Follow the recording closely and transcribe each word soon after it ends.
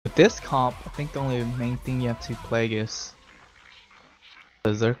this comp, I think the only main thing you have to play is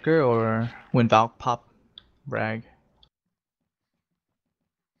Berserker or when Valk pop brag.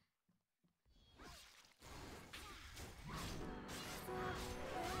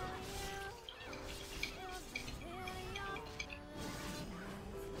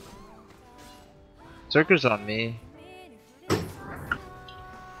 Zerker's on me.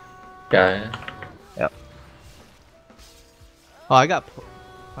 Yeah. Yep. Oh,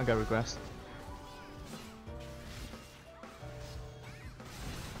 I got regressed.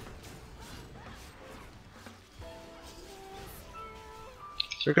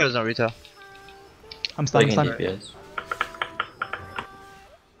 Zerker has no retail. I'm stunned. Taking Stunned. DPS.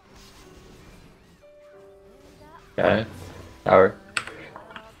 Okay. Power.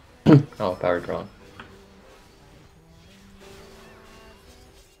 Oh, power drawn.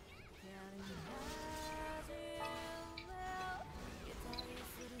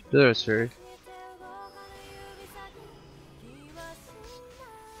 There's Fury.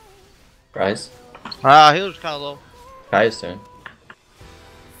 Rise. Ah, he was kinda low. Kai's turn.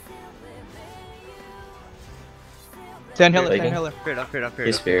 Stand healer, Taking. stand healer. Feared up, feared up, feared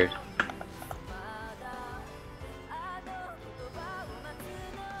He's up. feared.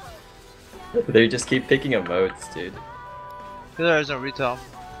 They just keep picking emotes, dude. Healer has no retail.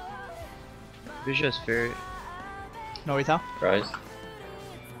 Vicious Fury. No retail. Rise.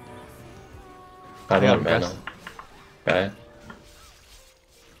 I I got don't know. regressed. Okay.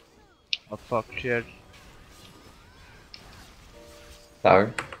 Oh fuck, shit.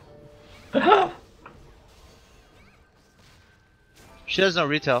 Power. She has no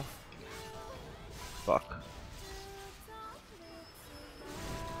retail. Fuck.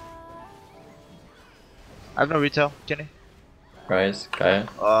 I have no retail, Kenny. Rise. Kaya.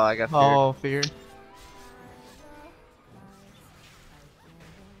 Oh, I got feared. Oh, feared.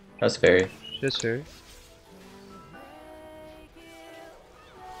 That's fairy. Just Fury.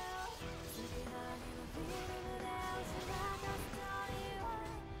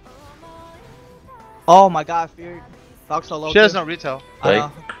 Oh my god, feared. Valk's so low. She has too. no retail. I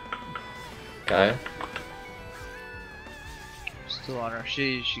Like- know. Kaya. Still on her.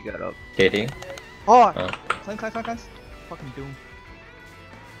 She got up. KD. Oh! Oh. Cleanse. Fucking doom.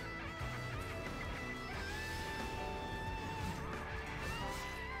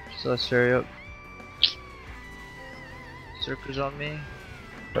 So let's hurry up. Circle's on me.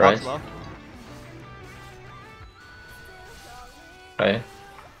 Valk's Rise. low. Kaya.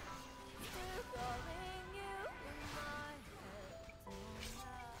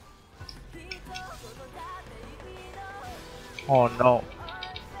 Oh no.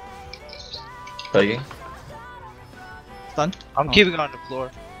 Plaguing. Stun. I'm Oh. keeping it on the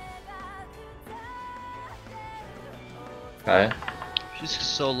floor. Kaya. She's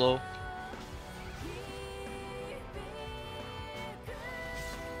so low.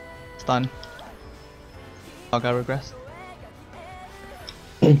 Stun. Oh, got regress.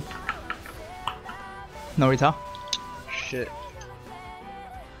 No retail. Shit.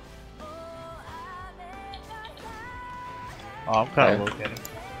 Oh, I'm kinda Okay. low, Kenny.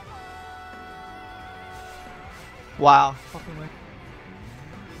 Wow. Fucking way.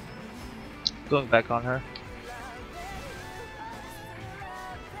 Going back on her.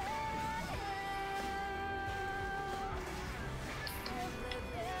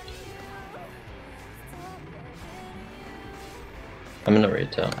 I'm in the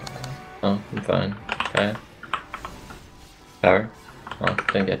retail. Oh, I'm fine. Okay. Power. Oh,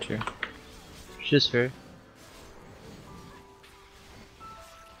 didn't get you. She's fair.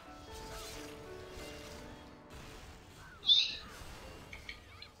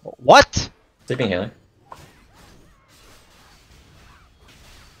 What? Sleeping healer.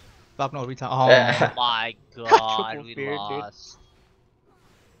 Valk no retail. Oh. Yeah. My Triple god, we fear, dude. lost.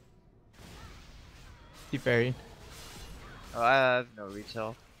 He buried. Oh, I have no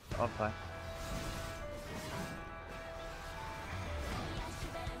retail. I'm fine.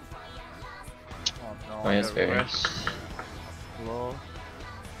 Oh no, Oh, I yes, got very. rest. Low.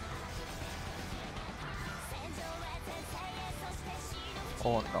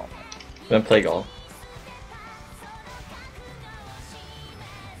 Oh no. I'm gonna play golf.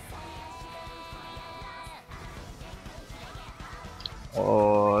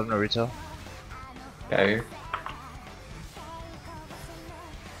 Oh, I have no retail. Carrier.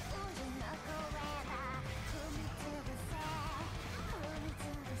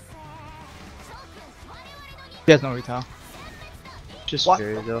 He has no retail. Just What?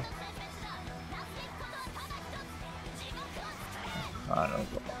 Fury though. I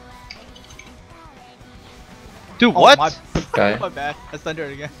don't know. Dude, Oh, what? Okay. My bad. I stunned her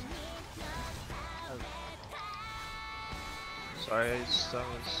again. Sorry, I just that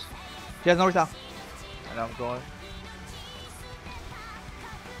was. She has no retail. And I'm going.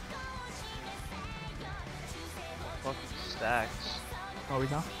 Fucking stacks. No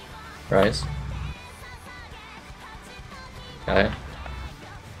retail. Rise. Okay.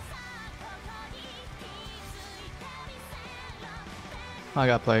 I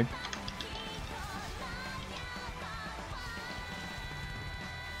got plague.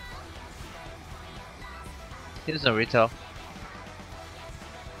 He has no retail.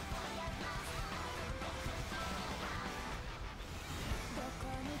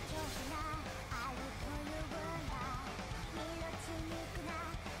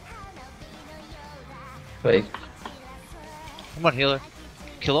 Wait. Come on, healer.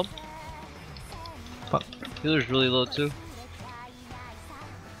 Kill him. Fuck. Healer's really low too.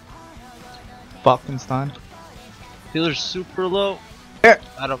 Fucking stun. Healer's super low. Here.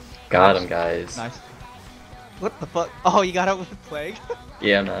 Got him. Got him, guys. Nice. What the fuck? Oh, you got out with the plague?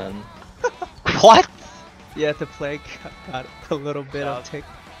 Yeah, man. What? Yeah, the plague got a little bit of tick.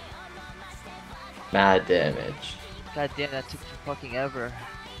 Mad damage. God damn, that took too fucking ever.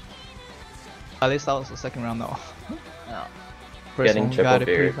 At least that was the second round though. No. First Getting one we triple got it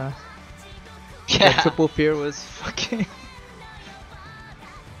pretty feared. fast. Yeah. Triple fear was fucking